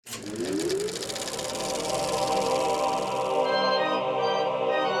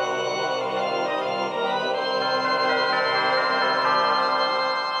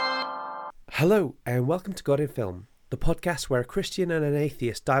Hello, and welcome to God in Film, the podcast where a Christian and an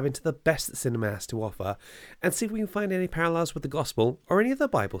atheist dive into the best that cinema has to offer and see if we can find any parallels with the gospel or any other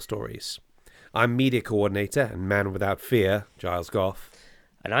Bible stories. I'm media coordinator and man without fear, Giles Goff.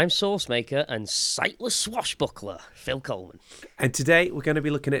 And I'm source maker and sightless swashbuckler, Phil Coleman. And today we're going to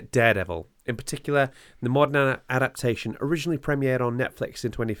be looking at Daredevil, in particular the modern adaptation originally premiered on Netflix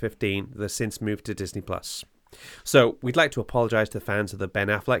in 2015 that has since moved to Disney+. So we'd like to apologise to the fans of the Ben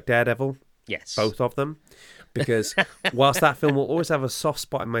Affleck Daredevil. Yes. Both of them. Because whilst that film will always have a soft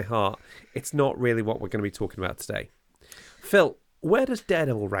spot in my heart, it's not really what we're going to be talking about today. Phil, where does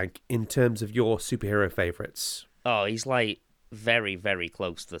Daredevil rank in terms of your superhero favourites? Oh, he's like very, very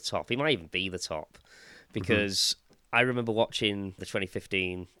close to the top. He might even be the top. Because I remember watching the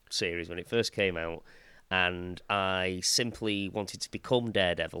 2015 series when it first came out, and I simply wanted to become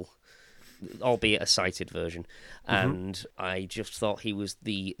Daredevil, albeit a sighted version, and I just thought he was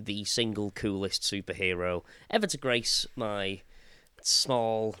the single coolest superhero ever to grace my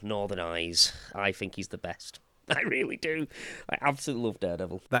small northern eyes. I think he's the best. I really do. I absolutely love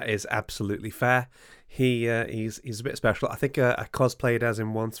Daredevil. That is absolutely fair. He's a bit special. I think I cosplayed as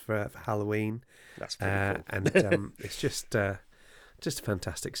him once for Halloween. That's pretty cool. And it's just a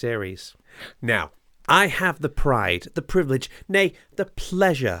fantastic series. Now, I have the pride, the privilege, nay, the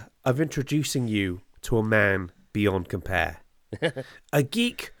pleasure of introducing you to a man beyond compare. A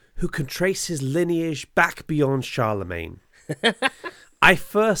geek who can trace his lineage back beyond Charlemagne. I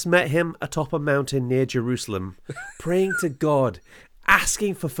first met him atop a mountain near Jerusalem, praying to God,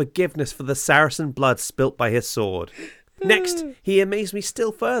 asking for forgiveness for the Saracen blood spilt by his sword. Next, he amazed me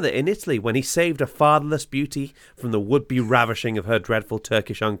still further in Italy when he saved a fatherless beauty from the would-be ravishing of her dreadful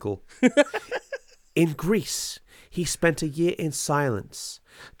Turkish uncle. In Greece, he spent a year in silence,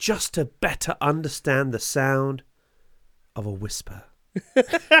 just to better understand the sound of a whisper.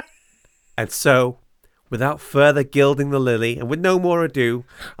 And so, without further gilding the lily, and with no more ado,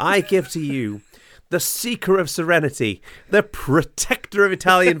 I give to you the seeker of serenity, the protector of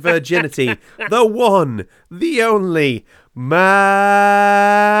Italian virginity, the one, the only,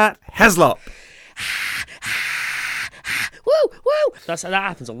 Matt Heslop. Woo, woo! That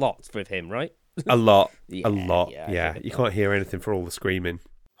happens a lot with him, right? A lot. Yeah. You can't hear anything for all the screaming.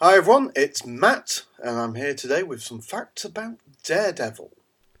 Hi everyone, it's Matt, and I'm here today with some facts about Daredevil.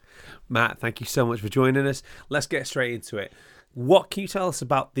 Matt, thank you so much for joining us. Let's get straight into it. What can you tell us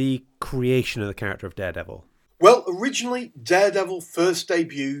about the creation of the character of Daredevil? Well, originally, Daredevil first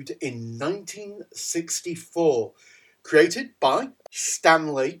debuted in 1964, created by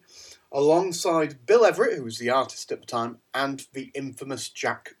Stan Lee, alongside Bill Everett, who was the artist at the time, and the infamous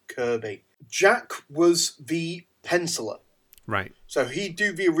Jack Kirby. Jack was the penciler. Right. So he'd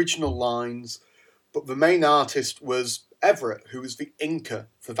do the original lines, but the main artist was Everett, who was the inker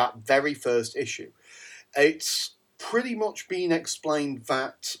for that very first issue. It's pretty much been explained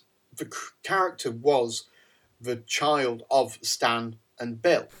that the character was the child of Stan and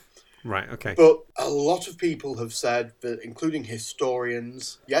Bill. Right, okay. But a lot of people have said that, including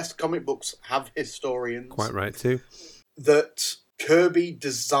historians, yes, comic books have historians. Quite right, too. That Kirby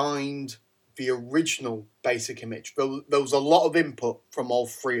designed the original basic image. There was a lot of input from all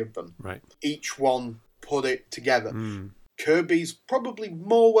three of them. Right. Each one put it together. Kirby's probably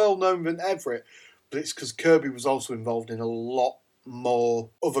more well known than Everett, but it's because Kirby was also involved in a lot more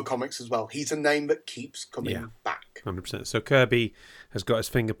other comics as well. He's a name that keeps coming back. 100%. So Kirby has got his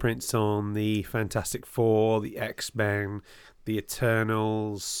fingerprints on the Fantastic Four, the X-Men, the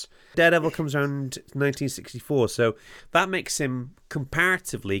Eternals. Daredevil comes around 1964, so that makes him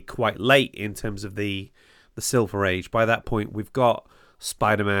comparatively quite late in terms of the Silver Age. By that point, we've got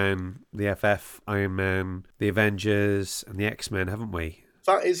Spider-Man, the FF, Iron Man, the Avengers, and the X-Men, haven't we?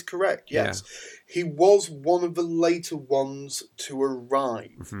 That is correct, yes. Yeah. He was one of the later ones to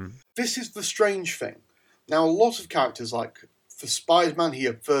arrive. This is the strange thing. Now, a lot of characters, like for Spider-Man, he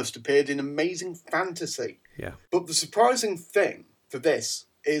had first appeared in Amazing Fantasy. Yeah. But the surprising thing for this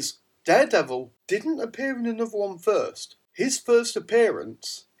is Daredevil didn't appear in another one first. His first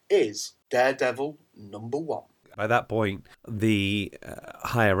appearance is Daredevil #1. By that point, the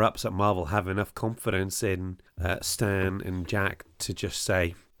higher-ups at Marvel have enough confidence in Stan and Jack to just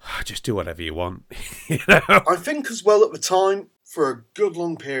say, just do whatever you want. You know? I think as well at the time, for a good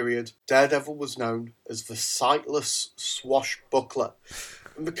long period, Daredevil was known as the sightless swashbuckler.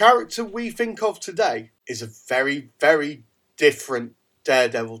 And the character we think of today is a very, very different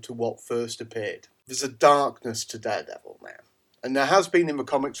Daredevil to what first appeared. There's a darkness to Daredevil now. And there has been in the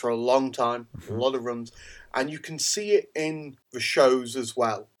comics for a long time, a lot of runs, and you can see it in the shows as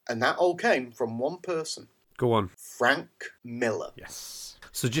well. And that all came from one person. Go on. Frank Miller. Yes.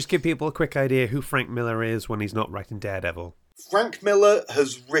 So just give people a quick idea who Frank Miller is when he's not writing Daredevil. Frank Miller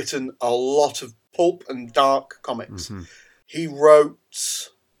has written a lot of pulp and dark comics. He wrote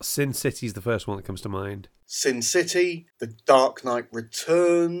Sin City's the first one that comes to mind. Sin City, The Dark Knight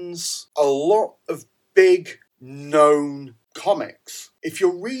Returns, a lot of big known comics. If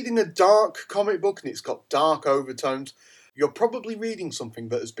you're reading a dark comic book and it's got dark overtones, you're probably reading something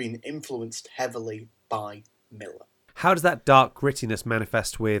that has been influenced heavily by Miller. How does that dark grittiness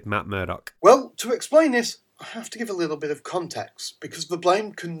manifest with Matt Murdock? Well, to explain this, I have to give a little bit of context, because the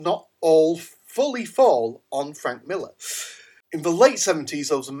blame cannot all fully fall on Frank Miller. In the late 70s,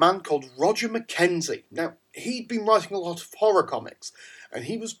 there was a man called Roger Mackenzie. Now, he'd been writing a lot of horror comics, and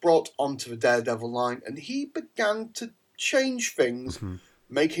he was brought onto the Daredevil line, and he began to change things,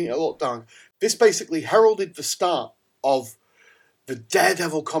 making it a lot darker. This basically heralded the start of the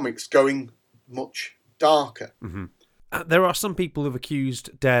Daredevil comics going much darker. There are some people who've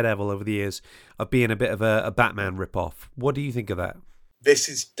accused Daredevil over the years of being a bit of a Batman ripoff. What do you think of that? This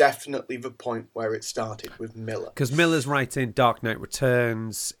is definitely the point where it started with Miller. Because Miller's writing Dark Knight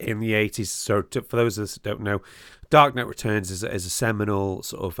Returns in the 80s. So for those of us that don't know, Dark Knight Returns is a seminal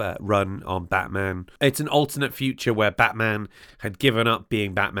sort of run on Batman. It's an alternate future where Batman had given up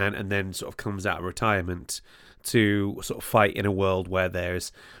being Batman and then sort of comes out of retirement to sort of fight in a world where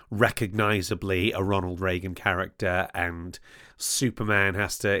there's recognisably a Ronald Reagan character, and Superman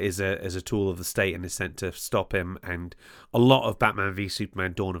is a tool of the state and is sent to stop him. And a lot of Batman v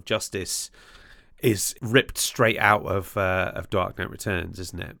Superman: Dawn of Justice is ripped straight out of Dark Knight Returns,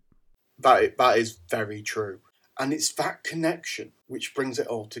 isn't it? That is very true, and it's that connection which brings it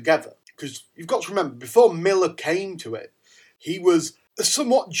all together. Because you've got to remember, before Miller came to it, he was a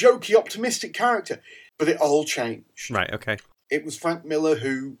somewhat jokey, optimistic character. But it all changed. Right, okay. It was Frank Miller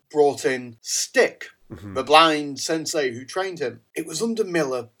who brought in Stick, the blind sensei who trained him. It was under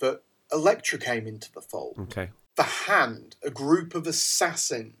Miller that Elektra came into the fold. Okay. The Hand, a group of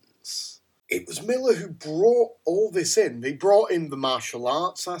assassins. It was Miller who brought all this in. They brought in the martial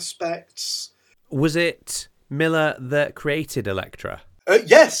arts aspects. Was it Miller that created Elektra?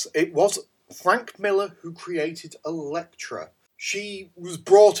 Yes, it was Frank Miller who created Elektra. She was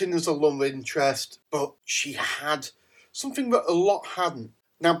brought in as a love interest, but she had something that a lot hadn't.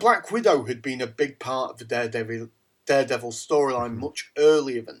 Now, Black Widow had been a big part of the Daredevil storyline much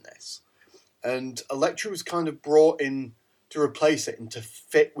earlier than this. And Elektra was kind of brought in to replace it and to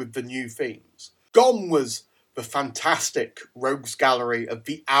fit with the new themes. Gone was the fantastic rogues gallery of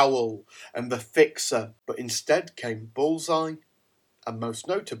the Owl and the Fixer, but instead came Bullseye and, most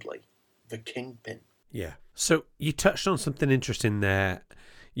notably, the Kingpin. Yeah. So you touched on something interesting there.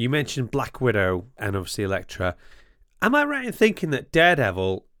 You mentioned Black Widow and obviously Elektra. Am I right in thinking that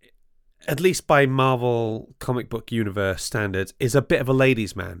Daredevil, at least by Marvel comic book universe standards, is a bit of a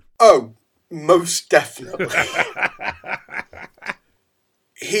ladies' man? Oh, most definitely.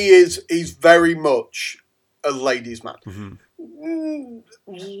 He's very much a ladies' man.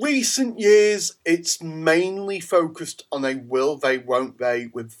 Recent years, it's mainly focused on a will they, won't they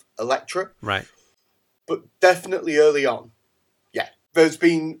with Elektra. Right. But definitely early on, yeah. There's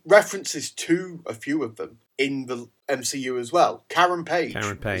been references to a few of them in the MCU as well. Karen Page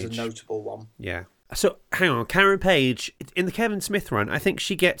is a notable one. Yeah. So, hang on. Karen Page, in the Kevin Smith run, I think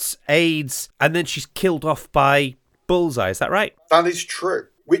she gets AIDS and then she's killed off by Bullseye. Is that right? That is true.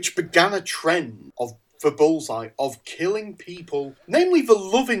 Which began a trend for Bullseye of killing people, namely the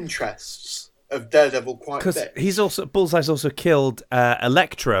love interests of Daredevil quite a bit. Because Bullseye's also killed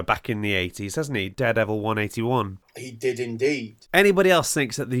Elektra back in the 80s, hasn't he? Daredevil 181. He did indeed. Anybody else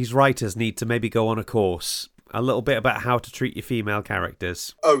thinks that these writers need to maybe go on a course? A little bit about how to treat your female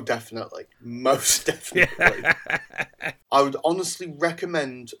characters? Oh, definitely. Most definitely. I would honestly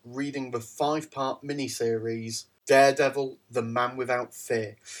recommend reading the 5-part miniseries Daredevil, The Man Without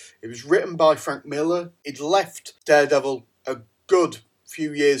Fear. It was written by Frank Miller. It left Daredevil a good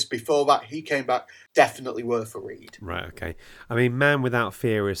few years before that. He came back. Definitely worth a read. Right, okay. I mean, Man Without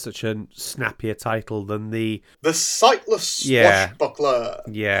Fear is such a snappier title than the Sightless Swashbuckler.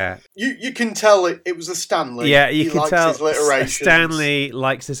 Yeah. You can tell it was a Stanley. Yeah, you can tell his Stanley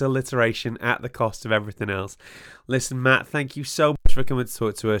likes his alliteration at the cost of everything else. Listen, Matt, thank you so much for coming to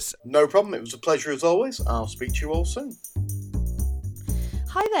talk to us. No problem. It was a pleasure as always. I'll speak to you all soon.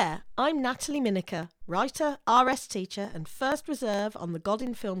 Hi there, I'm Natalie Miniker, writer, RS teacher and first reserve on the God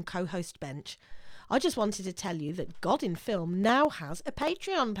in Film co-host bench. I just wanted to tell you that God in Film now has a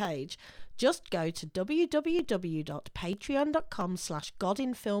Patreon page. Just go to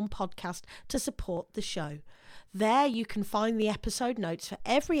www.patreon.com/godinfilmpodcast to support the show. There you can find the episode notes for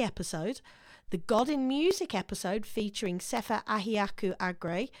every episode, the God in Music episode featuring Sefa Ahiaku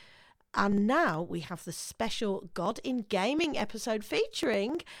Agre, and now we have the special God in Gaming episode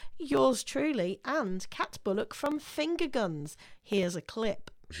featuring yours truly and Kat Bullock from Finger Guns. Here's a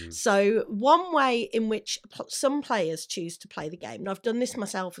clip. So one way in which some players choose to play the game, and I've done this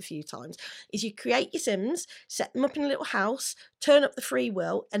myself a few times, is you create your Sims, set them up in a little house, turn up the free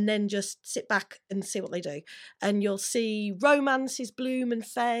will, and then just sit back and see what they do. And you'll see romances bloom and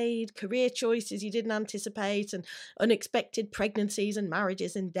fade, career choices you didn't anticipate, and unexpected pregnancies and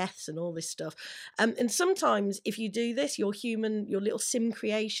marriages and deaths and all this stuff. And sometimes if you do this, your little Sim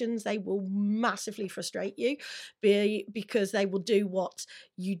creations, they will massively frustrate you because they will do what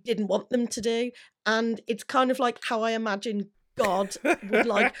you didn't want them to do. And it's kind of like how I imagine God would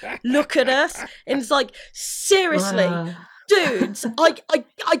like look at us and it's like, seriously, dudes,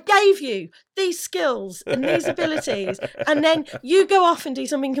 I gave you these skills and these abilities, and then you go off and do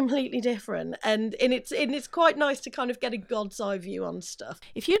something completely different. And it's quite nice to kind of get a God's eye view on stuff.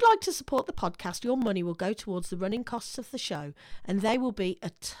 If you'd like to support the podcast, your money will go towards the running costs of the show, and they will be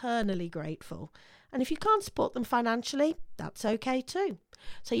eternally grateful. And if you can't support them financially, that's okay too.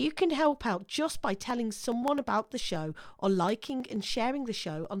 So you can help out just by telling someone about the show or liking and sharing the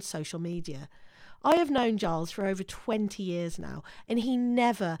show on social media. I have known Giles for over 20 years now, and he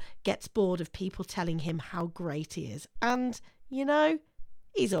never gets bored of people telling him how great he is. And, you know,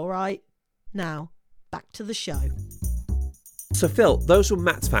 he's all right. Now, back to the show. So, Phil, those were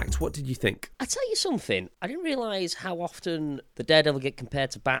Matt's facts. What did you think? I tell you something. I didn't realise how often the Daredevil get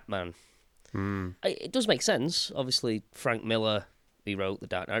compared to Batman. It does make sense. Obviously, Frank Miller, he wrote The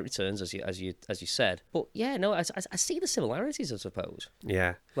Dark Knight Returns, as you said. But yeah, no, I see the similarities, I suppose.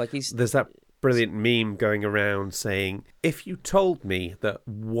 Yeah, like there's that brilliant meme going around saying, if you told me that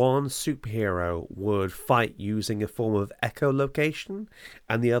one superhero would fight using a form of echolocation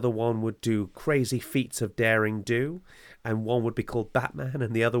and the other one would do crazy feats of daring do, and one would be called Batman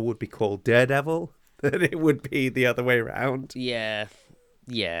and the other would be called Daredevil, then it would be the other way around.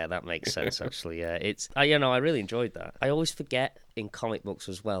 Yeah, that makes sense, actually. Yeah, I really enjoyed that. I always forget in comic books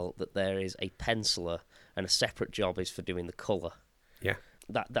as well that there is a penciler and a separate job is for doing the colour. Yeah.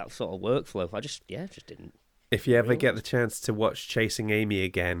 That sort of workflow. I just didn't. If you ever get the chance to watch Chasing Amy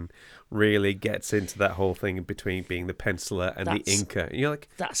again, really gets into that whole thing between being the penciler and the inker. And you're like,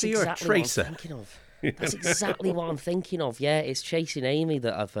 that's so you're exactly a tracer. What I'm thinking of. That's exactly what I'm thinking of. Yeah, it's Chasing Amy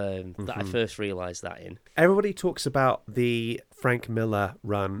that I first realised that in. Everybody talks about the Frank Miller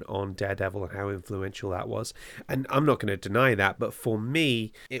run on Daredevil and how influential that was, and I'm not going to deny that. But for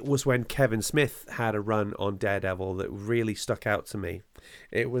me, it was when Kevin Smith had a run on Daredevil that really stuck out to me.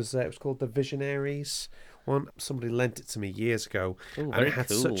 It was called The Visionaries one. Somebody lent it to me years ago, and it had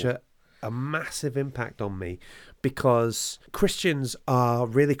such a massive impact on me because Christians are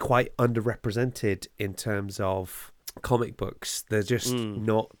really quite underrepresented in terms of comic books. They're just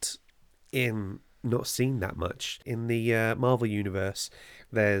not seen that much. In the Marvel universe,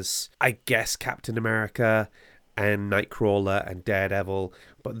 there's, I guess, Captain America and Nightcrawler and Daredevil,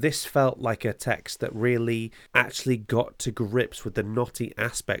 but this felt like a text that really actually got to grips with the knotty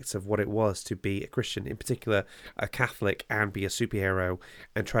aspects of what it was to be a Christian, in particular a Catholic, and be a superhero,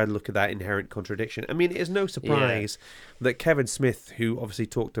 and try to look at that inherent contradiction. I mean, it is no surprise that Kevin Smith, who obviously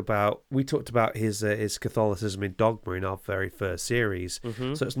talked about his Catholicism in Dogma in our very first series,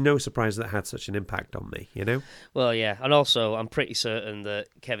 so it's no surprise that had such an impact on me, you know? Well, yeah, and also I'm pretty certain that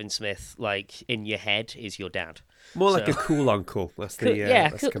Kevin Smith, like, in your head, is your dad. More like a cool uncle. That's the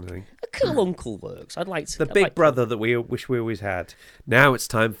that's kind of thing. A cool uncle works. I'd like to. The big brother that we wish we always had. Now it's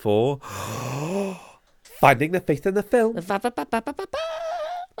time for Finding the Faith in the Film.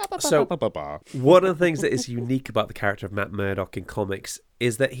 So, one of the things that is unique about the character of Matt Murdock in comics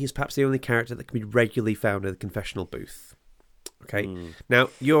is that he's perhaps the only character that can be regularly found in the confessional booth. Okay, now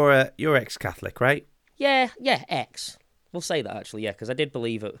you're ex-Catholic, right? Yeah, ex. We'll say that actually, yeah, because I did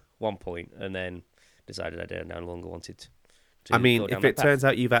believe at one point, and then decided I no longer wanted to. I mean, if it turns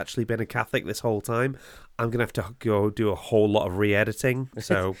out you've actually been a Catholic this whole time, I'm going to have to go do a whole lot of re-editing.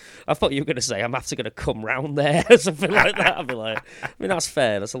 So I thought you were going to say I'm after going to come round there or something like that. I'd be like, I mean, that's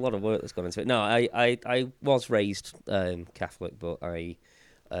fair. That's a lot of work that's gone into it. No, I was raised Catholic, but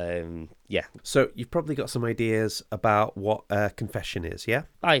yeah. So you've probably got some ideas about what confession is, yeah?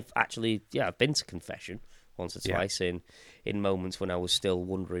 I've been to confession. once or Yeah. twice in moments when I was still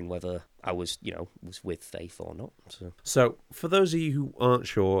wondering whether I was with faith or not. So, for those of you who aren't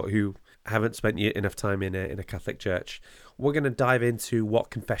sure, who haven't spent enough time in a Catholic church, we're going to dive into what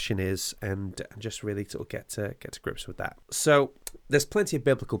confession is and just really sort of get to grips with that. So, there's plenty of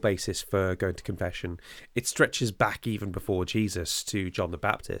biblical basis for going to confession. It stretches back even before Jesus to John the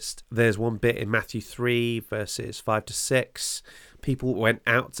Baptist. There's one bit in Matthew 3, verses 5 to 6. People went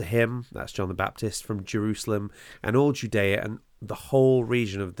out to him, that's John the Baptist, from Jerusalem and all Judea and the whole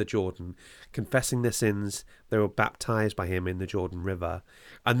region of the Jordan, confessing their sins. They were baptized by him in the Jordan River.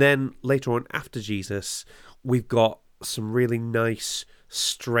 And then later on, after Jesus, we've got some really nice,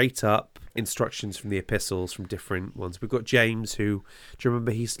 straight up instructions from the epistles from different ones. We've got James, who, do you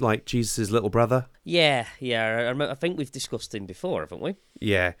remember, he's like Jesus' little brother? Yeah. I think we've discussed him before, haven't we?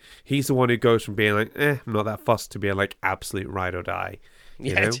 Yeah. He's the one who goes from being like, I'm not that fussed, to being like absolute ride or die.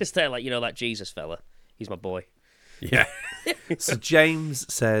 You know? Just there, like, that Jesus fella. He's my boy. Yeah. So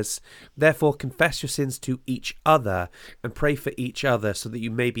James says, therefore confess your sins to each other and pray for each other so that you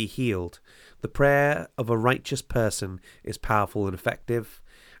may be healed. The prayer of a righteous person is powerful and effective.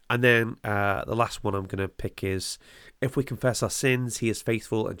 And then the last one I'm going to pick is, if we confess our sins, he is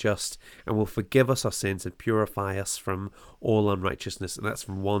faithful and just and will forgive us our sins and purify us from all unrighteousness. And that's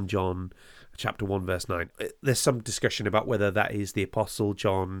from 1 John chapter 1 verse 9. There's some discussion about whether that is the Apostle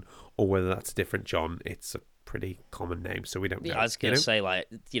John or whether that's a different John. It's a pretty common name, so we don't know. Yeah, I was going to say, like,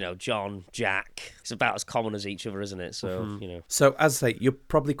 John, Jack. It's about as common as each other, isn't it? So, So, as I say, you're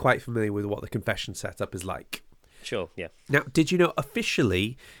probably quite familiar with what the confession setup is like. Sure, yeah. Now, did you know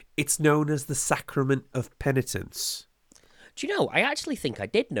officially it's known as the Sacrament of Penitence? Do you know, I actually think I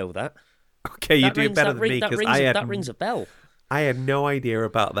did know that. Okay, you do better than me, because that rings a bell. I had no idea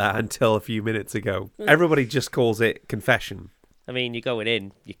about that until a few minutes ago. Everybody just calls it confession. I mean, you're going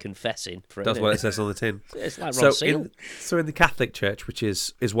in, you're confessing. That's what it says on the tin. It's like Ron Seal. So in the Catholic Church, which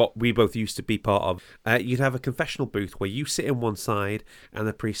is what we both used to be part of, you'd have a confessional booth where you sit in one side and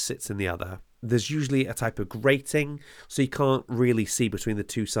the priest sits in the other. There's usually a type of grating, so you can't really see between the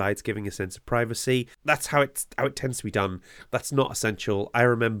two sides, giving a sense of privacy. That's how it tends to be done. That's not essential. I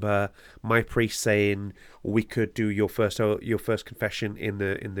remember my priest saying we could do your first confession in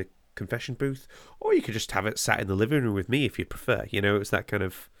the confession booth, or you could just have it sat in the living room with me if you prefer. It's that kind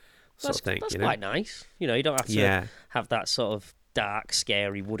of sort of thing. That's quite nice. You don't have to have that sort of dark,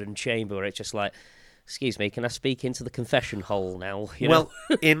 scary wooden chamber where it's just like, excuse me, can I speak into the confession hole now? Well,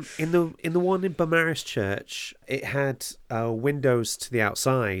 in the one in Beaumaris Church, it had windows to the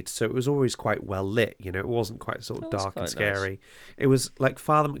outside, so it was always quite well lit. It wasn't quite sort of dark and scary. Nice. It was like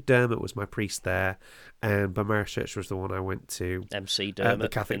Father McDermott was my priest there, and Beaumaris Church was the one I went to. MC Dermott, the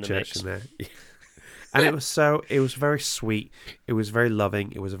Catholic in the Church mix. in there. And it was very sweet. It was very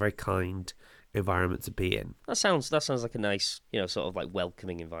loving. It was a very kind environment to be in. That sounds like a nice, sort of like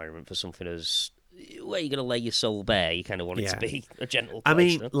welcoming environment for something as where you're going to lay your soul bare. You kind of want it to be a gentle place. I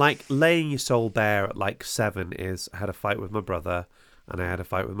mean, like, laying your soul bare at like 7 is, I had a fight with my brother and I had a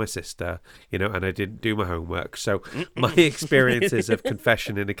fight with my sister, and I didn't do my homework. So my experiences of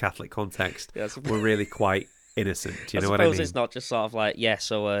confession in a Catholic context were really quite innocent. Do you know what I mean? I suppose it's not just sort of like,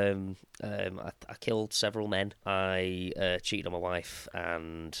 so I killed several men, I cheated on my wife,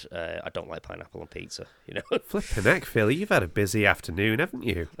 and I don't like pineapple on pizza, Flippin' heck, Phil, you've had a busy afternoon, haven't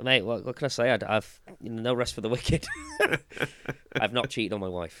you? Mate, what can I say? I've no rest for the wicked. I've not cheated on my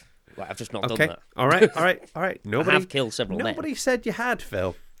wife. I've just not done that. All right. Nobody, I have killed several men. Nobody said you had,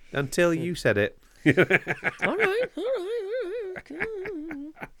 Phil, until you said it. All right.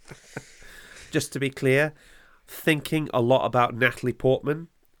 Just to be clear, thinking a lot about Natalie Portman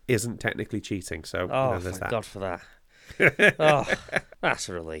isn't technically cheating, so there's thank that. God for that. That's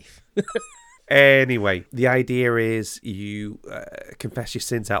a relief. Anyway, the idea is you confess your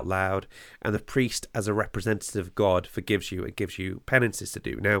sins out loud, and the priest, as a representative of God, forgives you and gives you penances to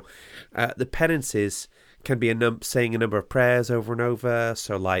do. Now, the penances can be saying a number of prayers over and over,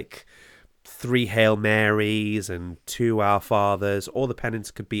 so like 3 Hail Marys and 2 Our Fathers, or the penance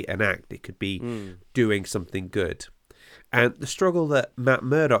could be an act. It could be doing something good. And the struggle that Matt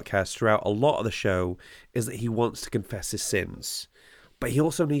Murdock has throughout a lot of the show is that he wants to confess his sins, but he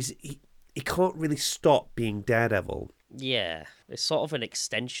also needs... He can't really stop being Daredevil. Yeah, it's sort of an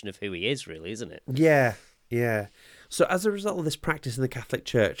extension of who he is, really, isn't it? Yeah. So as a result of this practice in the Catholic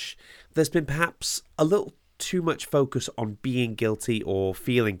Church, there's been perhaps a little too much focus on being guilty or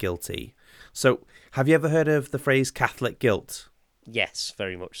feeling guilty. So have you ever heard of the phrase Catholic guilt? Yes,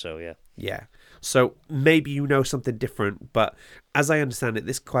 very much so, yeah. Yeah. So maybe you know something different, but as I understand it,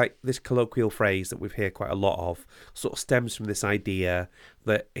 this colloquial phrase that we've heard quite a lot of sort of stems from this idea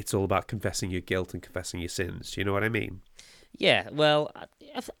that it's all about confessing your guilt and confessing your sins. Do you know what I mean? Yeah, well,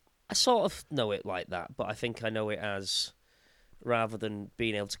 I sort of know it like that, but I think I know it as, rather than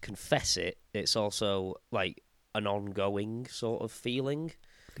being able to confess it, it's also like an ongoing sort of feeling,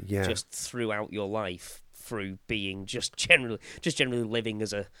 Yeah. just throughout your life, through being just generally living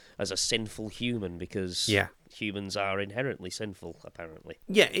as a sinful human, because Yeah. humans are inherently sinful, apparently.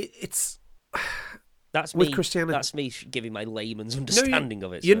 Yeah, it's That's with me. Christianity. That's me giving my layman's understanding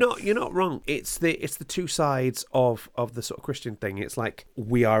of it. You're so. not wrong. It's the two sides of the sort of Christian thing. It's like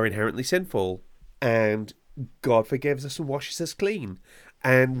we are inherently sinful, and God forgives us and washes us clean.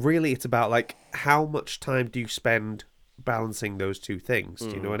 And really, it's about like how much time do you spend balancing those two things? Do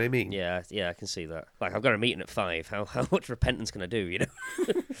you know what I mean? Yeah, I can see that. Like, I've got a meeting at 5. How much repentance can I do? You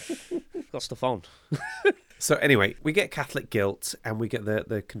know, got stuff on. So anyway, we get Catholic guilt and we get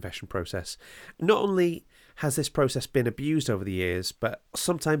the confession process. Not only has this process been abused over the years, but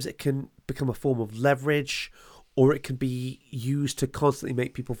sometimes it can become a form of leverage, or it can be used to constantly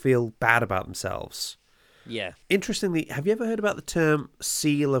make people feel bad about themselves. Yeah. Interestingly, have you ever heard about the term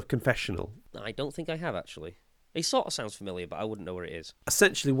seal of confessional? I don't think I have, actually. It sort of sounds familiar, but I wouldn't know what it is.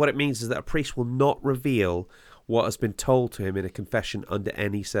 Essentially, what it means is that a priest will not reveal what has been told to him in a confession under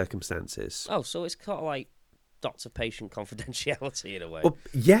any circumstances. Oh, so it's kind of like doctor-patient confidentiality in a way. Well,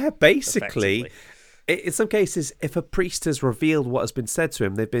 yeah, basically. Effectively. In some cases, if a priest has revealed what has been said to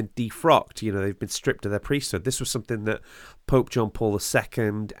him, they've been defrocked, they've been stripped of their priesthood. This was something that Pope John Paul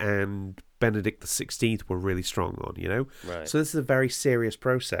II and Benedict XVI were really strong on, Right. So this is a very serious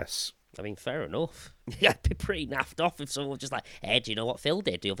process. I mean, fair enough. Yeah, I'd be pretty naffed off if someone was just like, hey, do you know what Phil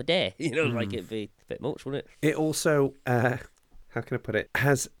did the other day? Like, it'd be a bit much, wouldn't it? It also, how can I put it,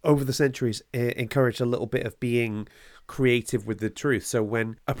 has over the centuries encouraged a little bit of being creative with the truth. So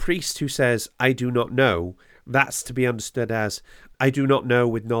when a priest who says, I do not know, that's to be understood as, I do not know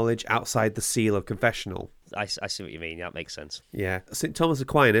with knowledge outside the seal of confessional. I see what you mean. That makes sense. Yeah. St. Thomas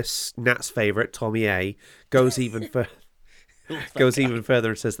Aquinas, Nat's favourite, Tommy A, goes even further. Even further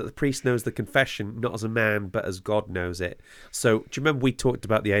and says that the priest knows the confession not as a man but as God knows it. So do you remember we talked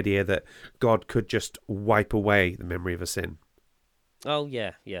about the idea that God could just wipe away the memory of a sin? Oh,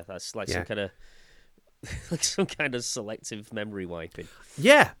 yeah. That's like some kind of some kind of selective memory wiping.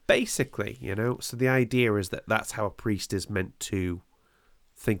 Yeah, basically, So the idea is that that's how a priest is meant to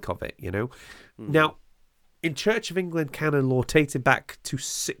think of it, Now, in Church of England canon law dated back to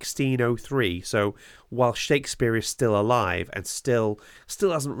 1603, so while Shakespeare is still alive and still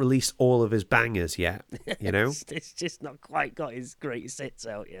hasn't released all of his bangers yet, It's just not quite got his greatest hits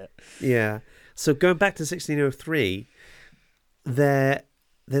out yet. Yeah. So going back to 1603, there's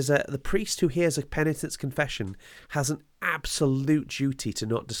the priest who hears a penitent's confession has an absolute duty to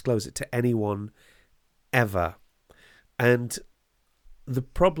not disclose it to anyone ever. And the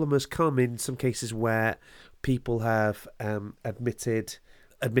problem has come in some cases where people have admitted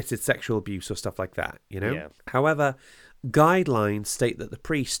sexual abuse or stuff like that, Yeah. However, guidelines state that the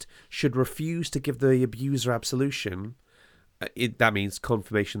priest should refuse to give the abuser absolution. That means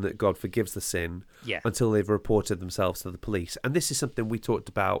confirmation that God forgives the sin until they've reported themselves to the police. And this is something we talked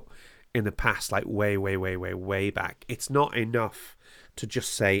about in the past, like way back. It's not enough to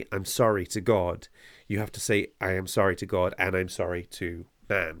just say, I'm sorry to God. You have to say, I am sorry to God and I'm sorry to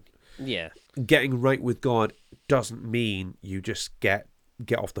man. Yeah. Getting right with God doesn't mean you just get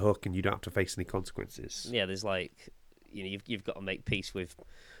off the hook and you don't have to face any consequences. Yeah, there's like, you've got to make peace with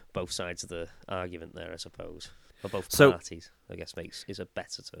both sides of the argument there, I suppose. Or both parties, I guess is a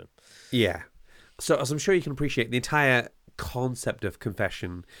better term. Yeah. So as I'm sure you can appreciate, the entire concept of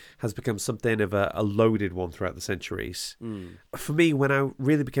confession has become something of a loaded one throughout the centuries. For me, when I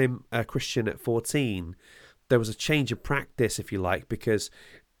really became a Christian at 14, there was a change of practice, if you like, because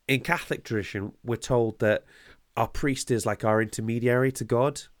in Catholic tradition, we're told that our priest is like our intermediary to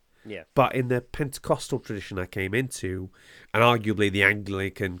God. Yeah. But in the Pentecostal tradition I came into, and arguably the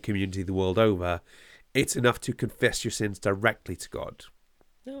Anglican community the world over, it's enough to confess your sins directly to God.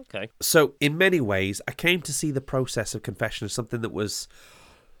 Okay. So in many ways, I came to see the process of confession as something that was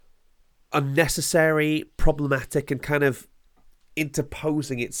unnecessary, problematic, and kind of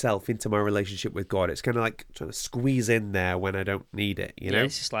interposing itself into my relationship with God. It's kind of like trying to squeeze in there when I don't need it, Yeah,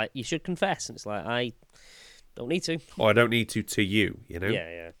 it's just like, you should confess. And it's like, I don't need to. Or I don't need to you,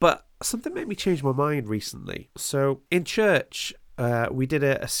 Yeah. But something made me change my mind recently. So in church, we did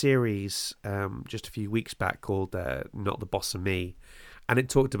a series just a few weeks back called Not the Boss of Me. And it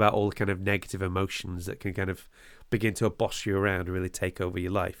talked about all the kind of negative emotions that can kind of begin to boss you around and really take over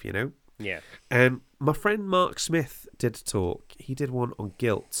your life, you know? Yeah. And my friend Mark Smith did a talk. He did one on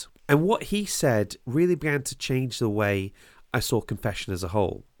guilt. And what he said really began to change the way I saw confession as a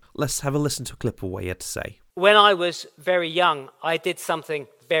whole. Let's have a listen to a clip of what he had to say. When I was very young, I did something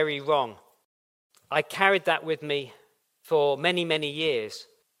very wrong. I carried that with me for many, many years,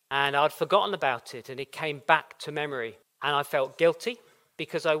 and I'd forgotten about it, and it came back to memory. And I felt guilty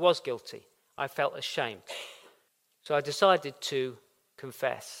because I was guilty. I felt ashamed. So I decided to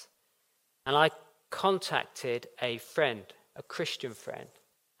confess. And I contacted a friend, a Christian friend,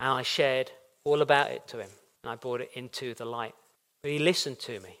 and I shared all about it to him. And I brought it into the light. But he listened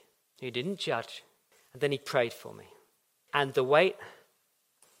to me. He didn't judge. And then he prayed for me. And the weight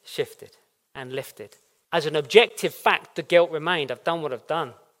shifted and lifted. As an objective fact, the guilt remained. I've done what I've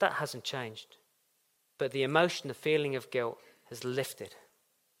done. That hasn't changed. But the emotion, the feeling of guilt has lifted.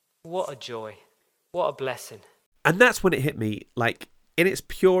 What a joy. What a blessing. And that's when it hit me, like, in its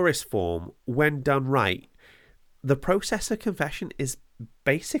purest form, when done right, the process of confession is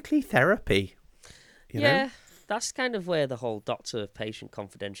basically therapy. You know? That's kind of where the whole doctor-patient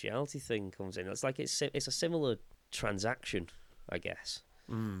confidentiality thing comes in. It's like it's a similar transaction, I guess,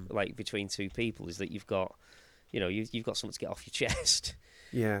 like between two people, is that you've got, you've got something to get off your chest.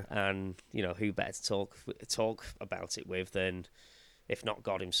 Yeah. And, who better to talk about it with than, if not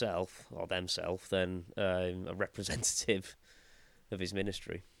God himself or themselves, then a representative of his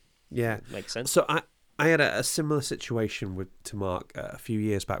ministry. Yeah. Makes sense. So I had a similar situation to Mark a few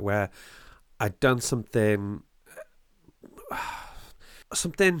years back where I'd done something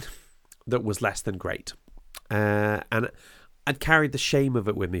that was less than great. And I'd carried the shame of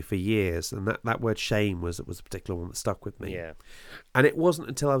it with me for years. And that word shame was a particular one that stuck with me. Yeah. And it wasn't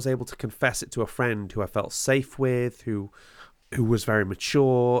until I was able to confess it to a friend who I felt safe with, who was very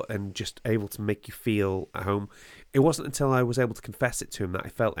mature and just able to make you feel at home. It wasn't until I was able to confess it to him that I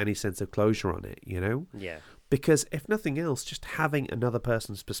felt any sense of closure on it, you know? Yeah. Because if nothing else, just having another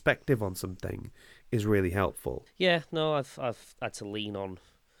person's perspective on something is really helpful. Yeah, no, I've had to lean on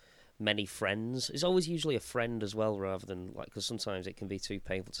many friends. It's always usually a friend as well, rather than, like, because sometimes it can be too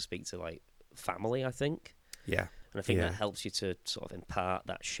painful to speak to, like, family, I think. Yeah. And I think that helps you to sort of impart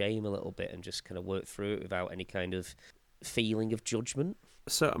that shame a little bit and just kind of work through it without any kind of feeling of judgment.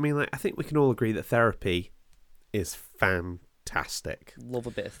 So, I mean, like, I think we can all agree that therapy is fantastic. Love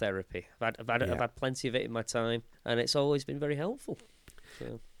a bit of therapy. I've had plenty of it in my time, and it's always been very helpful.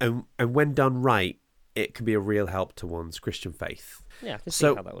 So. And when done right, it can be a real help to one's Christian faith. Yeah, I can see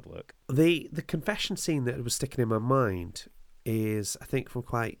how that would work. The confession scene that was sticking in my mind is, I think, from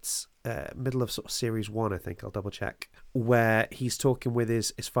quite middle of sort of series 1, I think, I'll double check, where he's talking with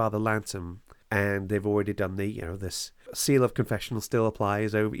his father Lantum, and they've already done this seal of confession still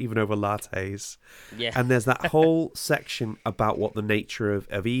applies even over lattes. Yeah. And there's that whole section about what the nature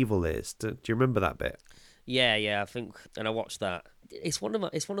of evil is. Do you remember that bit? Yeah, I think, and I watched that. It's one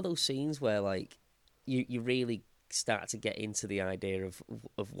of those scenes where, like, you really start to get into the idea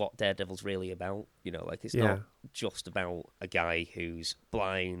of what Daredevil's really about. Like, it's not just about a guy who's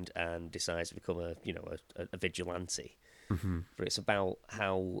blind and decides to become a vigilante, but it's about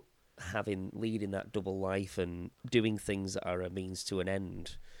how leading that double life and doing things that are a means to an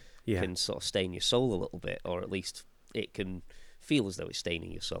end can sort of stain your soul a little bit, or at least it can feel as though it's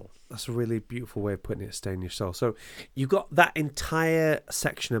staining your soul. That's a really beautiful way of putting it, staining your soul. So you got that entire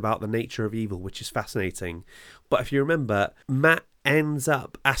section about the nature of evil, which is fascinating. But if you remember, Matt ends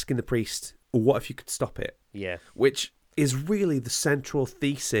up asking the priest, what if you could stop it? Yeah. Which is really the central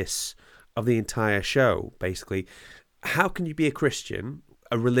thesis of the entire show, basically. How can you be a Christian,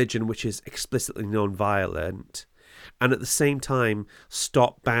 a religion which is explicitly non-violent, and at the same time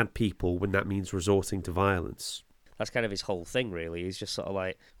stop bad people when that means resorting to violence? That's kind of his whole thing, really. He's just sort of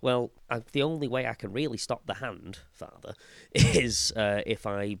like, well, the only way I can really stop the hand, Father, is if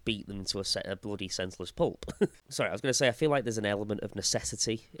I beat them to a bloody senseless pulp. Sorry, I was going to say, I feel like there's an element of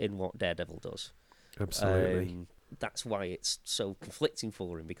necessity in what Daredevil does. Absolutely. That's why it's so conflicting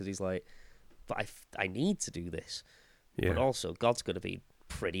for him, because he's like, but I need to do this. Yeah. But also, God's going to be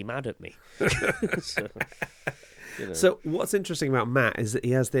pretty mad at me. So what's interesting about Matt is that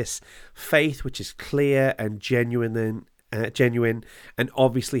he has this faith which is clear and genuine and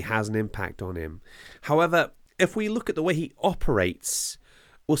obviously has an impact on him. However, if we look at the way he operates,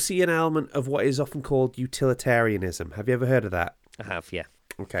 we'll see an element of what is often called utilitarianism. Have you ever heard of that? I have, yeah.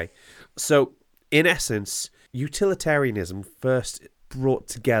 Okay. So, in essence, utilitarianism first brought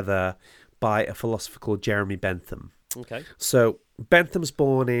together by a philosopher called Jeremy Bentham. Okay. So Bentham's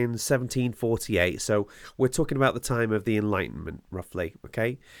born in 1748, so we're talking about the time of the Enlightenment, roughly,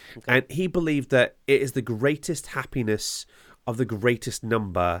 okay? And he believed that it is the greatest happiness of the greatest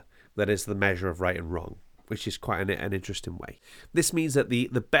number that is the measure of right and wrong, which is quite an interesting way. This means that the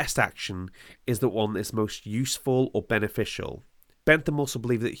best action is the one that's most useful or beneficial. Bentham also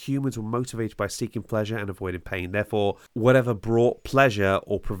believed that humans were motivated by seeking pleasure and avoiding pain. Therefore, whatever brought pleasure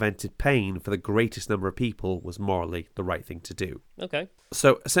or prevented pain for the greatest number of people was morally the right thing to do. Okay.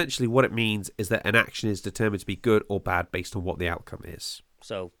 So essentially what it means is that an action is determined to be good or bad based on what the outcome is.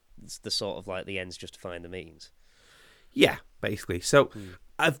 So it's the sort of like the ends justifying the means. Yeah, basically. So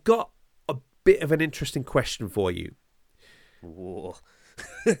I've got a bit of an interesting question for you. Whoa.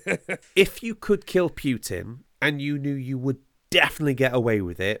 If you could kill Putin and you knew you would definitely get away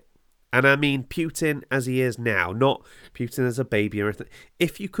with it, and I mean Putin as he is now, not Putin as a baby or anything.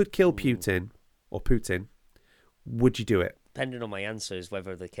 If you could kill Putin, would you do it? Depending on my answers,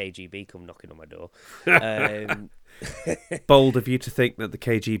 whether the KGB come knocking on my door. Bold of you to think that the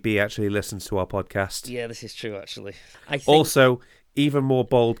KGB actually listens to our podcast. Yeah, this is true, actually. I think... Also, even more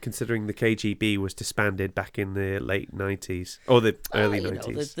bold considering the KGB was disbanded back in the late 90s, or the early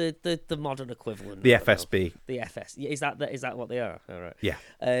 90s. The modern equivalent. The FSB. The FS. Is that what they are? All right. Yeah.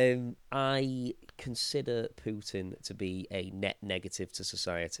 I consider Putin to be a net negative to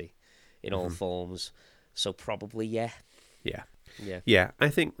society in all forms. So probably, yeah. Yeah. Yeah. Yeah, I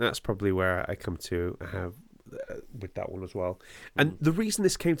think that's probably where I come to have with that one as well. And the reason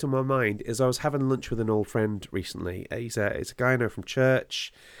this came to my mind is I was having lunch with an old friend recently. He's a guy I know from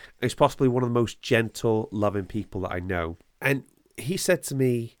church. He's possibly one of the most gentle, loving people that I know. And he said to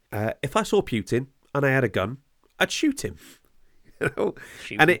me, if I saw Putin and I had a gun, I'd shoot him. You know?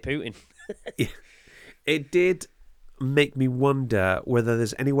 Putin. Yeah, it did make me wonder whether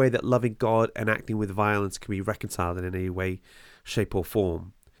there's any way that loving God and acting with violence can be reconciled in any way, shape or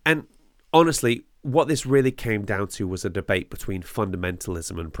form. And honestly, what this really came down to was a debate between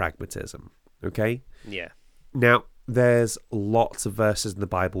fundamentalism and pragmatism, okay? Yeah. Now, there's lots of verses in the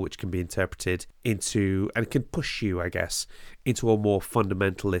Bible which can be interpreted into, and can push you, I guess, into a more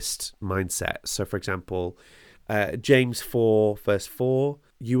fundamentalist mindset. So, for example, James 4, verse 4,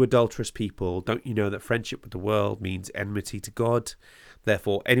 you adulterous people, don't you know that friendship with the world means enmity to God?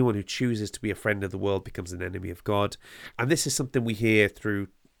 Therefore, anyone who chooses to be a friend of the world becomes an enemy of God. And this is something we hear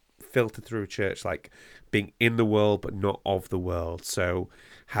filtered through church, like being in the world but not of the world. So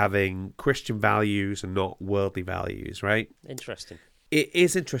having Christian values and not worldly values, right? Interesting. It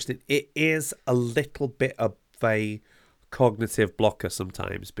is interesting. It is a little bit of a cognitive blocker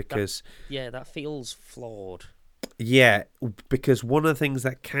sometimes because... that feels flawed. Yeah, because one of the things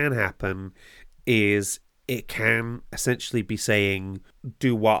that can happen is it can essentially be saying,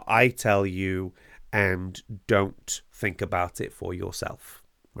 do what I tell you and don't think about it for yourself,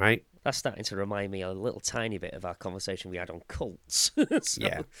 right? That's starting to remind me a little tiny bit of our conversation we had on cults.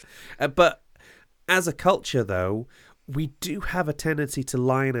 Yeah. But as a culture, though, we do have a tendency to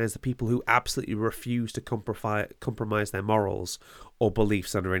lionize the people who absolutely refuse to compromise their morals or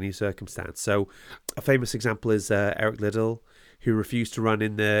beliefs under any circumstance. So a famous example is Eric Liddell, who refused to run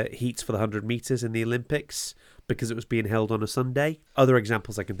in the heats for the 100 meters in the Olympics because it was being held on a Sunday. Other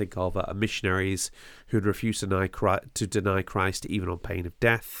examples I can think of are missionaries who had refused to deny Christ even on pain of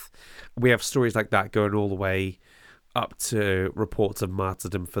death. We have stories like that going all the way up to reports of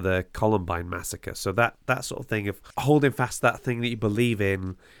martyrdom for the Columbine massacre. So that sort of thing of holding fast that thing that you believe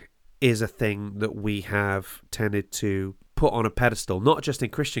in is a thing that we have tended to put on a pedestal, not just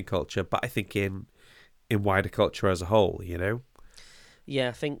in Christian culture, but I think in wider culture as a whole, you know? Yeah,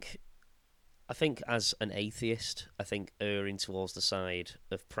 I think as an atheist, I think erring towards the side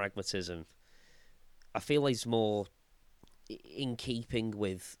of pragmatism, I feel is more in keeping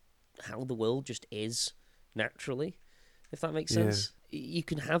with how the world just is naturally, if that makes sense. You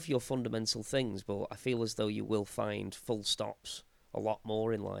can have your fundamental things, but I feel as though you will find full stops a lot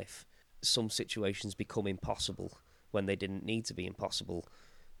more in life. Some situations become impossible when they didn't need to be impossible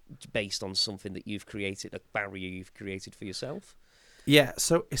based on something that you've created, a barrier you've created for yourself. Yeah,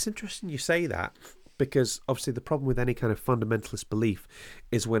 so it's interesting you say that, because obviously the problem with any kind of fundamentalist belief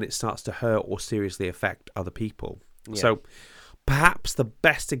is when it starts to hurt or seriously affect other people. Yeah. So perhaps the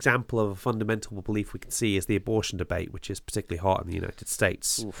best example of a fundamental belief we can see is the abortion debate, which is particularly hot in the United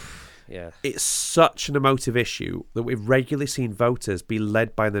States. Oof, yeah. It's such an emotive issue that we've regularly seen voters be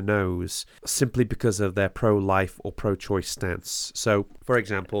led by the nose simply because of their pro-life or pro-choice stance. So, for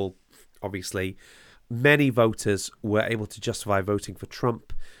example, obviously, many voters were able to justify voting for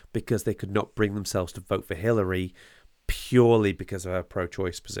Trump because they could not bring themselves to vote for Hillary purely because of her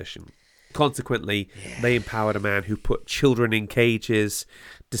pro-choice position. Consequently, they empowered a man who put children in cages,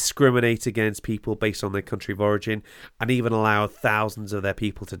 discriminate against people based on their country of origin, and even allowed thousands of their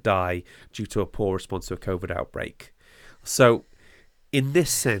people to die due to a poor response to a COVID outbreak. So, in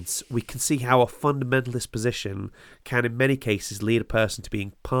this sense, we can see how a fundamentalist position can, in many cases, lead a person to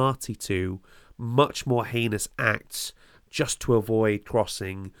being party to much more heinous acts just to avoid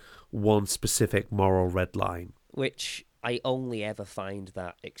crossing one specific moral red line. Which I only ever find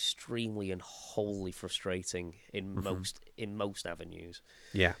that extremely and wholly frustrating in most avenues.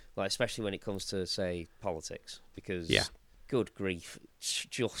 Yeah. Like, especially when it comes to, say, politics, because good grief, it's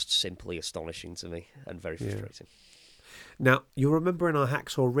just simply astonishing to me and very frustrating. Now, you'll remember in our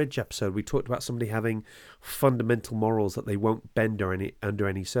Hacksaw Ridge episode, we talked about somebody having fundamental morals that they won't bend under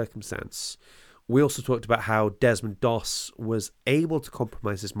any circumstance. We also talked about how Desmond Doss was able to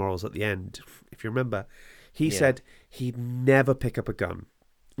compromise his morals at the end. If you remember, he said he'd never pick up a gun.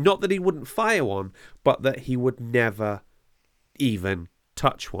 Not that he wouldn't fire one, but that he would never even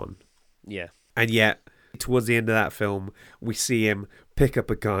touch one. Yeah. And yet, towards the end of that film, we see him pick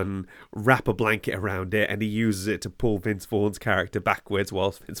up a gun, wrap a blanket around it, and he uses it to pull Vince Vaughn's character backwards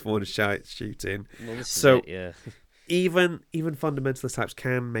whilst Vince Vaughn is shooting. Well, so, even fundamentalist types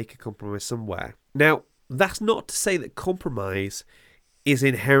can make a compromise somewhere. Now, that's not to say that compromise is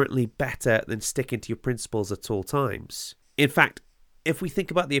inherently better than sticking to your principles at all times. In fact, if we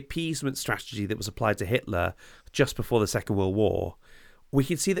think about the appeasement strategy that was applied to Hitler just before the Second World War, we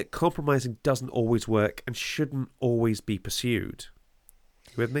can see that compromising doesn't always work and shouldn't always be pursued.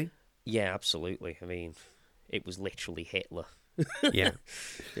 You with me? Yeah, absolutely. I mean, it was literally Hitler. Yeah.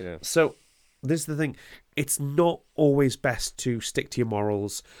 You know. So, this is the thing. It's not always best to stick to your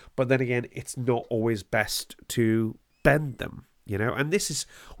morals, but then again, it's not always best to bend them. You know, and this is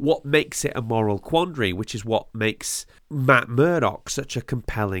what makes it a moral quandary, which is what makes Matt Murdock such a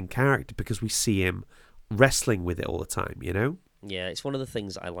compelling character, because we see him wrestling with it all the time, you know? Yeah, it's one of the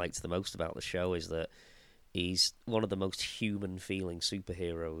things I liked the most about the show is that he's one of the most human-feeling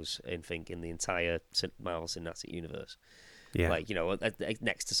superheroes, in the entire Marvel Cinematic Universe. Yeah. Like, you know,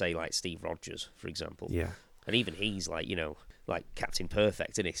 next to, say, like, Steve Rogers, for example. Yeah. And even he's, like, you know, like Captain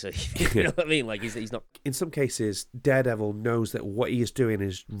Perfect, isn't he? So, you know what I mean? Like, he's not... In some cases, Daredevil knows that what he is doing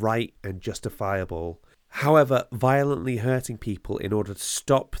is right and justifiable. However, violently hurting people in order to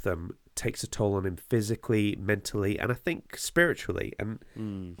stop them takes a toll on him physically, mentally, and I think spiritually.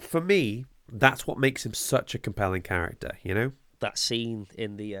 And for me, that's what makes him such a compelling character, you know? That scene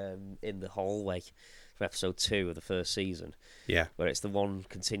in the hallway from episode 2 of the first season, where it's the one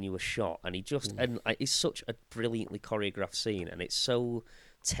continuous shot, and it's such a brilliantly choreographed scene, and it's so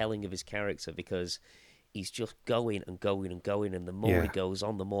telling of his character because he's just going and going and going, and the more he goes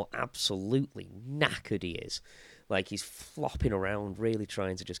on, the more absolutely knackered he is. Like, he's flopping around, really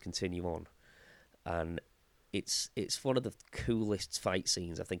trying to just continue on, and it's one of the coolest fight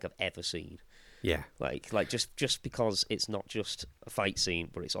scenes I think I've ever seen. Yeah. Like just because it's not just a fight scene,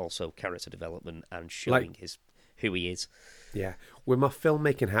 but it's also character development and showing who he is. Yeah. With my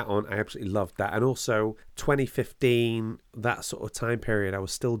filmmaking hat on, I absolutely loved that. And also 2015, that sort of time period, I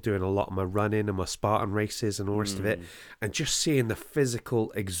was still doing a lot of my running and my Spartan races and all the rest of it. And just seeing the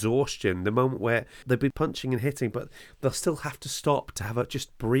physical exhaustion, the moment where they'll be punching and hitting, but they'll still have to stop to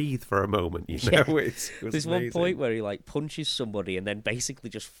just breathe for a moment, you know? Yeah. It was There's amazing. one point where he like punches somebody and then basically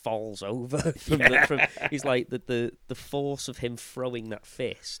just falls over. He's like the force of him throwing that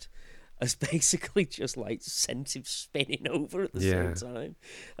fist has basically just like sent him spinning over at the same time.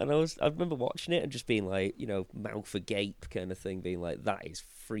 And I remember watching it and just being like, you know, mouth agape kind of thing, being like, that is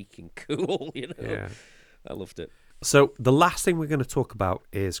freaking cool, you know? Yeah. I loved it. So the last thing we're going to talk about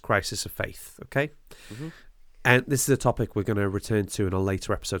is crisis of faith, okay? Mm-hmm. And this is a topic we're going to return to in a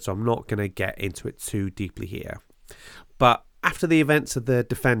later episode, so I'm not going to get into it too deeply here. But after the events of the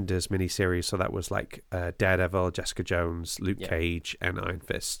Defenders miniseries, so that was like Daredevil, Jessica Jones, Luke Cage, and Iron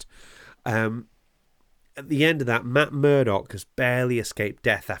Fist. At the end of that, Matt Murdock has barely escaped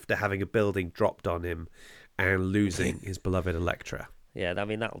death after having a building dropped on him and losing his beloved Elektra. Yeah, I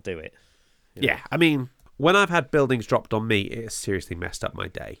mean, that'll do it. Yeah, I mean, when I've had buildings dropped on me, it has seriously messed up my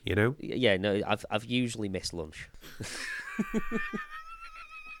day, you know? Yeah, no, I've usually missed lunch.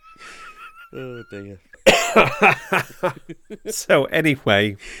 Oh, dear. So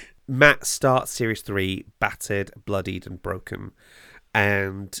anyway, Matt starts Series 3 battered, bloodied and broken.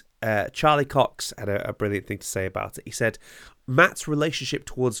 And Charlie Cox had a brilliant thing to say about it. He said, Matt's relationship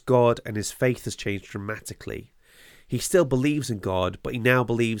towards God and his faith has changed dramatically. He still believes in God, but he now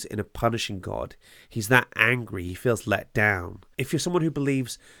believes in a punishing God. He's that angry, he feels let down. If you're someone who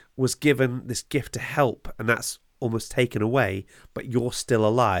believes was given this gift to help, and that's almost taken away, but you're still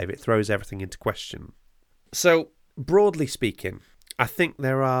alive. It throws everything into question. So, broadly speaking, I think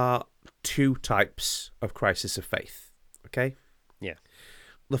there are two types of crisis of faith, okay? Yeah.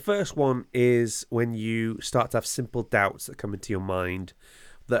 The first one is when you start to have simple doubts that come into your mind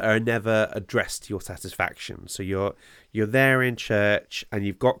that are never addressed to your satisfaction. So you're there in church and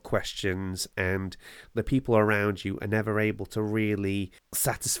you've got questions, and the people around you are never able to really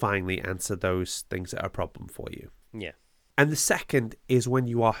satisfyingly answer those things that are a problem for you. Yeah. And the second is when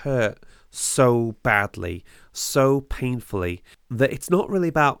you are hurt so badly, so painfully, that it's not really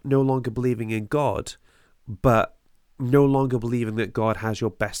about no longer believing in God, but no longer believing that God has your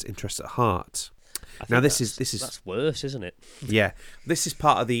best interests at heart. Now this is that's worse, isn't it? Yeah, this is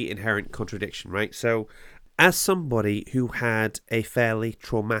part of the inherent contradiction, right? So as somebody who had a fairly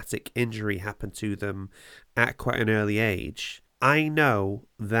traumatic injury happen to them at quite an early age, I know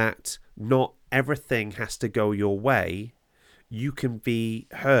that not everything has to go your way. You can be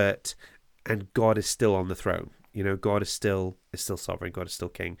hurt and God is still on the throne. You know, God is still sovereign, God is still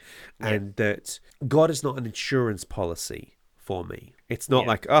king. Yeah. And that God is not an insurance policy for me. It's not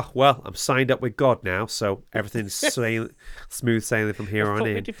like, oh, well, I'm signed up with God now, so everything's smooth sailing from here on Put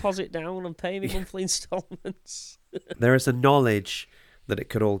in. my deposit down and pay me monthly instalments. There is a knowledge that it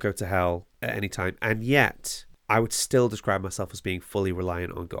could all go to hell at any time, and yet I would still describe myself as being fully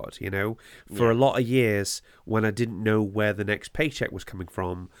reliant on God, you know? For a lot of years, when I didn't know where the next paycheck was coming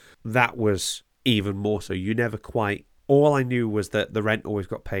from, that was even more so. You never quite... All I knew was that the rent always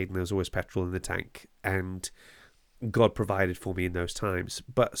got paid and there was always petrol in the tank, and God provided for me in those times.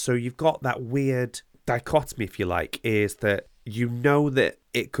 But so you've got that weird dichotomy, if you like, is that you know that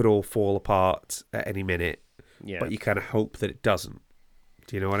it could all fall apart at any minute, but you kind of hope that it doesn't.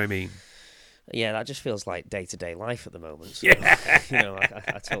 Do you know what I mean? Yeah, that just feels like day-to-day life at the moment. So, Yeah. you know,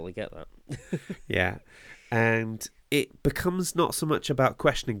 I totally get that. Yeah. And it becomes not so much about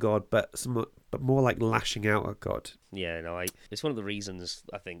questioning God, but more like lashing out at God. Yeah, no, it's one of the reasons,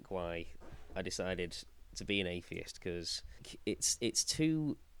 I think, why I decided to be an atheist, because it's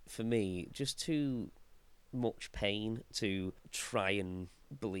too, for me, just too much pain to try and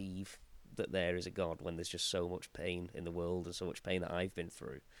believe that there is a God when there's just so much pain in the world and so much pain that I've been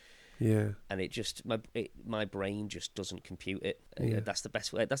through. Yeah. And it just my brain just doesn't compute it. Yeah. That's the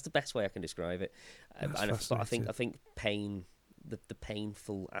best way. That's the best way I can describe it. But I think pain, the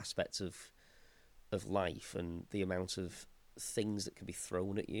painful aspects of life and the amount of things that can be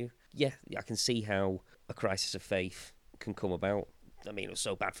thrown at you. Yeah, I can see how a crisis of faith can come about. I mean, it was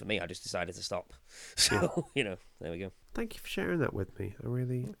so bad for me, I just decided to stop. So, you know, there we go. Thank you for sharing that with me. I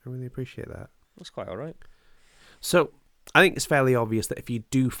really appreciate that. That's quite all right. So, I think it's fairly obvious that if you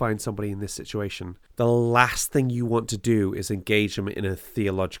do find somebody in this situation, the last thing you want to do is engage them in a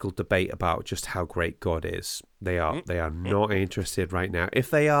theological debate about just how great God is. They are not interested right now. If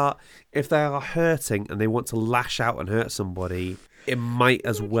they are hurting and they want to lash out and hurt somebody, it might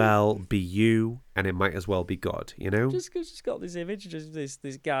as well be you, and it might as well be God, you know? Just got this image, just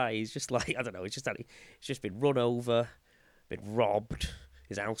this guy, he's just like, I don't know, he's just been run over, been robbed,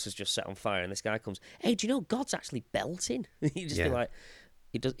 his house is just set on fire, and this guy comes, hey, do you know God's actually belting? You just be like,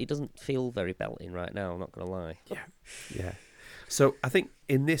 he doesn't feel very belting right now, I'm not going to lie. Yeah. So I think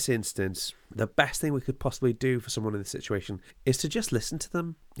in this instance, the best thing we could possibly do for someone in this situation is to just listen to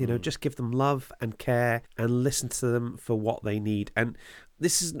them, you know, just give them love and care and listen to them for what they need. And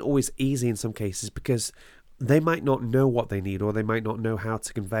this isn't always easy in some cases because they might not know what they need, or they might not know how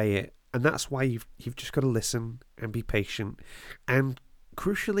to convey it. And that's why you've just got to listen and be patient, and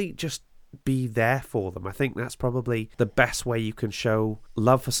crucially just be there for them. I think that's probably the best way you can show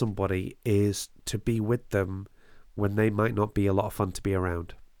love for somebody, is to be with them when they might not be a lot of fun to be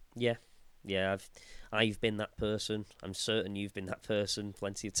around. Yeah, I've been that person. I'm certain you've been that person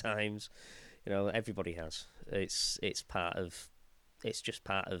plenty of times. You know, everybody has. It's just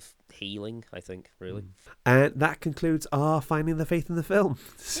part of healing, I think, really. And that concludes our Finding the Faith in the Film.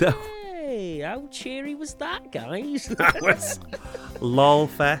 So, hey, how cheery was that, guys? that was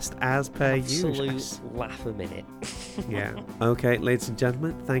lolfest as per usual. Absolute laugh a minute. Yeah. Okay, ladies and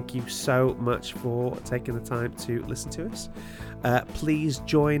gentlemen, thank you so much for taking the time to listen to us. Please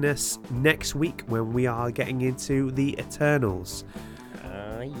join us next week when we are getting into the Eternals.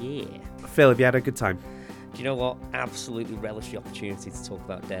 Yeah. Phil, have you had a good time? Do you know what? Absolutely relish the opportunity to talk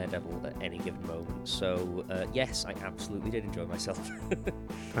about Daredevil at any given moment. So, yes, I absolutely did enjoy myself.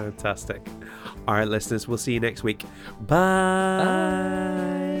 Fantastic. All right, listeners, we'll see you next week. Bye.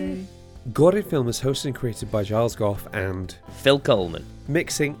 God in Film is hosted and created by Giles Goff and Phil Coleman.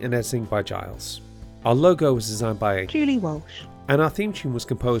 Mixing and editing by Giles. Our logo was designed by Julie Walsh. And our theme tune was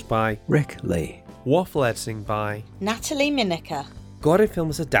composed by Rick Lee. Waffle editing by Natalie Miniker. God in Film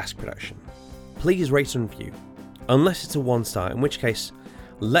is a desk production. Please rate and review, unless it's a 1-star, in which case,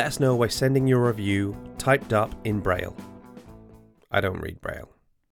 let us know by sending your review typed up in Braille. I don't read Braille.